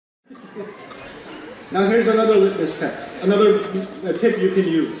Now here's another litmus test, another tip you can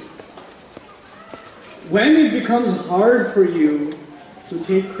use. When it becomes hard for you to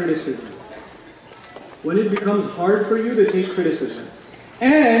take criticism, when it becomes hard for you to take criticism,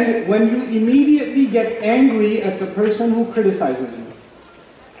 and when you immediately get angry at the person who criticizes you,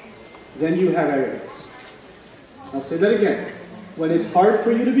 then you have arrogance. I'll say that again. When it's hard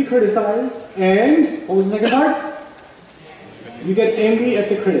for you to be criticized, and, what was the second part? You get angry at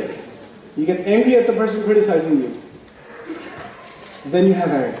the critic. You get angry at the person criticizing you. Then you have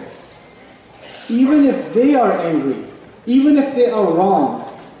arrogance. Even if they are angry, even if they are wrong,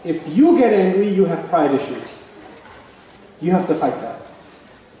 if you get angry, you have pride issues. You have to fight that.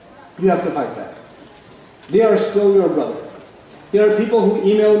 You have to fight that. They are still your brother. There are people who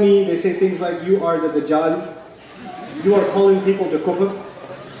email me, they say things like, you are the Deccal, you are calling people to kufr.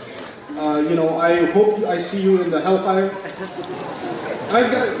 I hope I see you in the hellfire. I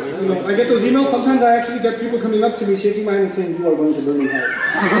get those emails. Sometimes I actually get people coming up to me, shaking my hand and saying, you are going to burn in hell.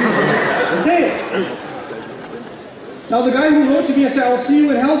 I say it. Now the guy who wrote to me and said, I'll see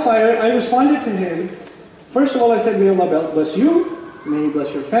you in hellfire, I responded to him. First of all, I said, may Allah bless you. May He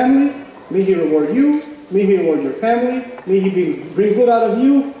bless your family. May He reward you. May He reward your family. May He bring good out of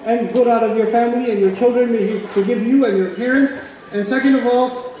you and good out of your family and your children. May He forgive you and your parents. And second of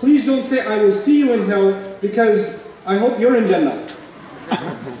all, please don't say, I will see you in hell, because I hope you're in Jannah.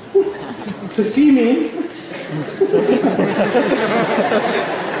 To see me,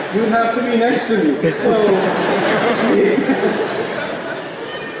 you have to be next to me.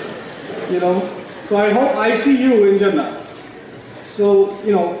 So I hope I see you in Jannah. So,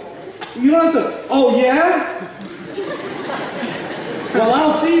 you don't have to, oh yeah? Well,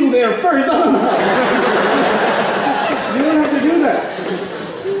 I'll see you there first. You don't have to do that.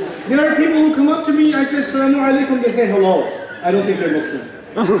 There are people who come up to me, I say, Assalamu alaikum, they say hello. I don't think they're Muslim.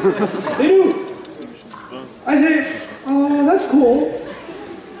 They do. I say, oh, that's cool.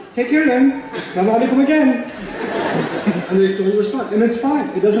 Take care then. Assalamu alaikum again. And they still respond. And it's fine.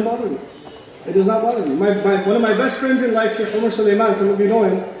 It doesn't bother me. It does not bother me. One of my best friends in life, Sheikh Umar Sulaiman, some of you know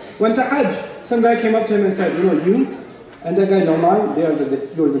him, went to Hajj. Some guy came up to him and said, you and that guy Nouman, you're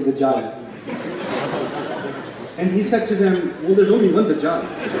the Deccal. And he said to them, well, there's only one Deccal.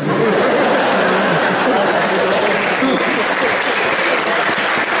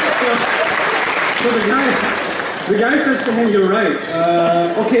 So the guy says to him, you're right.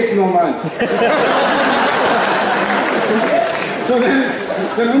 Okay, it's Nouman. So then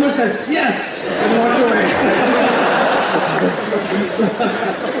Umar says, yes, and walked away.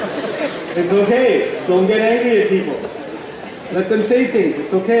 It's okay. Don't get angry at people. Let them say things.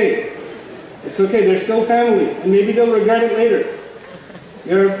 It's okay. It's okay. They're still family, and maybe they'll regret it later.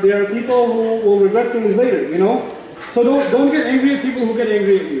 There are people who will regret things later, So don't get angry at people who get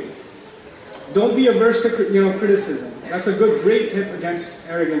angry at you. Don't be averse to criticism. That's a great tip against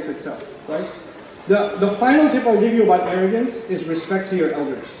arrogance itself, right? The final tip I'll give you about arrogance is respect to your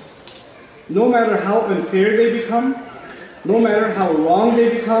elders. No matter how unfair they become, no matter how wrong they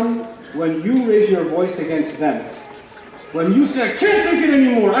become, when you raise your voice against them, when you say, I can't take it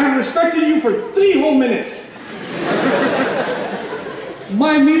anymore, I've respected you for 3 whole minutes,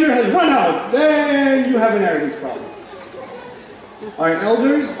 my meter has run out, then you have an arrogance problem. Our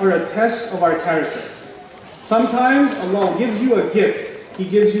elders are a test of our character. Sometimes Allah gives you a gift. He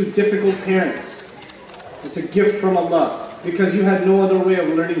gives you difficult parents. It's a gift from Allah because you had no other way of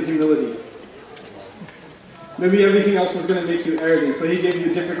learning humility. Maybe everything else was going to make you arrogant, so He gave you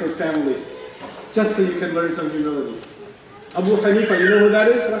a difficult family just so you can learn some humility. Abu Hanifa, you know who that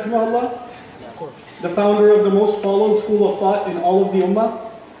is? Rahimahullah? The founder of the most followed school of thought in all of the Ummah.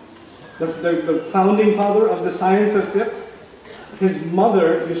 The founding father of the science of fiqh. His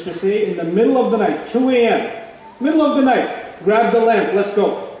mother used to say in the middle of the night, 2 a.m., middle of the night, grab the lamp, let's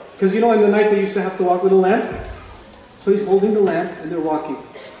go. Because in the night they used to have to walk with a lamp. So he's holding the lamp and they're walking.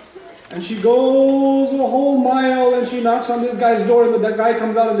 And she goes a whole mile and she knocks on this guy's door and that guy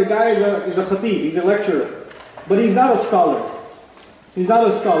comes out and the guy is a khatib, he's a lecturer. But he's not a scholar. He's not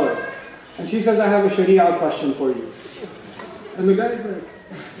a scholar. And she says, I have a Sharia question for you. And the guy's like,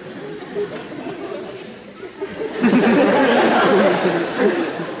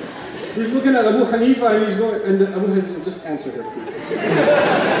 he's looking at Abu Hanifa and he's going, and Abu Hanifa says, just answer her, please.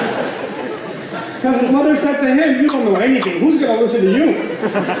 Because his mother said to him, you don't know anything. Who's going to listen to you?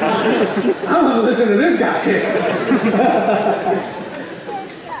 I'm going to listen to this guy.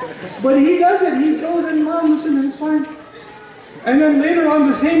 But he does it. He goes and Mom, listen, and it's fine. And then later on,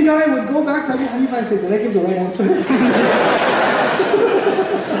 the same guy would go back to Abu Hanifa and say, did I give the right answer?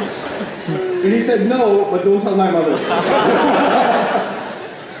 And he said, no, but don't tell my mother.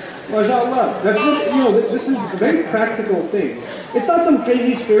 MashaAllah. That's what, this is a very practical thing. It's not some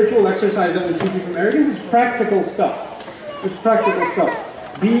crazy spiritual exercise that will keep you from arrogance. It's practical stuff. It's practical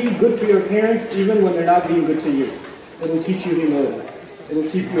stuff. Be good to your parents even when they're not being good to you. It'll teach you humility. It'll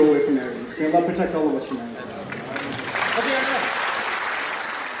keep you away from arrogance. May Allah protect all of us from arrogance.